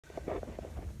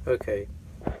Okay.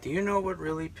 Do you know what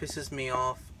really pisses me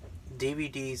off?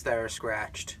 DVDs that are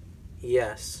scratched.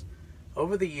 Yes.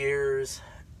 Over the years,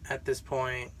 at this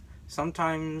point,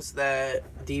 sometimes that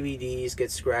DVDs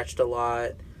get scratched a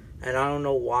lot, and I don't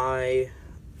know why.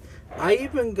 I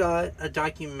even got a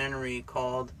documentary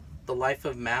called The Life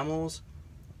of Mammals,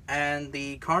 and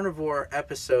the carnivore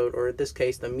episode, or in this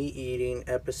case, the meat eating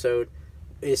episode,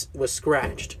 was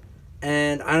scratched.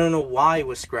 And I don't know why it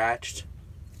was scratched.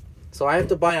 So I have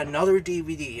to buy another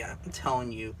DVD. I'm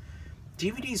telling you,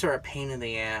 DVDs are a pain in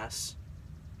the ass.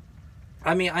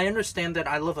 I mean, I understand that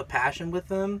I love a passion with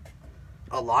them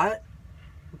a lot,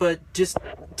 but just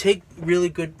take really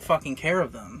good fucking care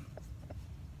of them.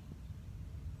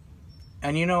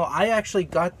 And you know, I actually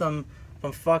got them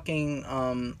from fucking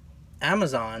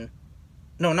Amazon.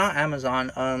 No, not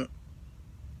Amazon.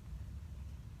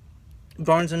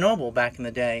 Barnes and Noble back in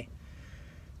the day.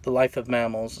 The Life of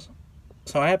Mammals.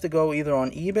 So I have to go either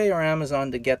on eBay or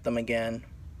Amazon to get them again.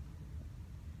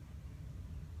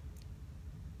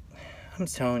 I'm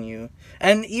telling you.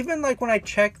 And even like when I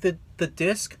check the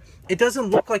disc, it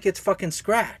doesn't look like it's fucking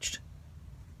scratched.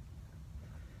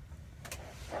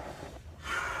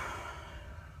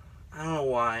 I don't know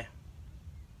why.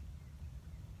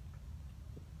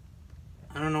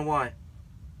 I don't know why.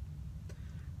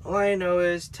 All I know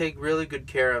is take really good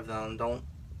care of them. Don't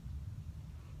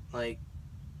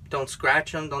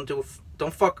scratch them.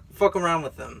 Don't fuck around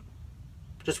with them.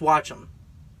 Just watch them.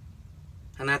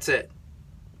 And that's it.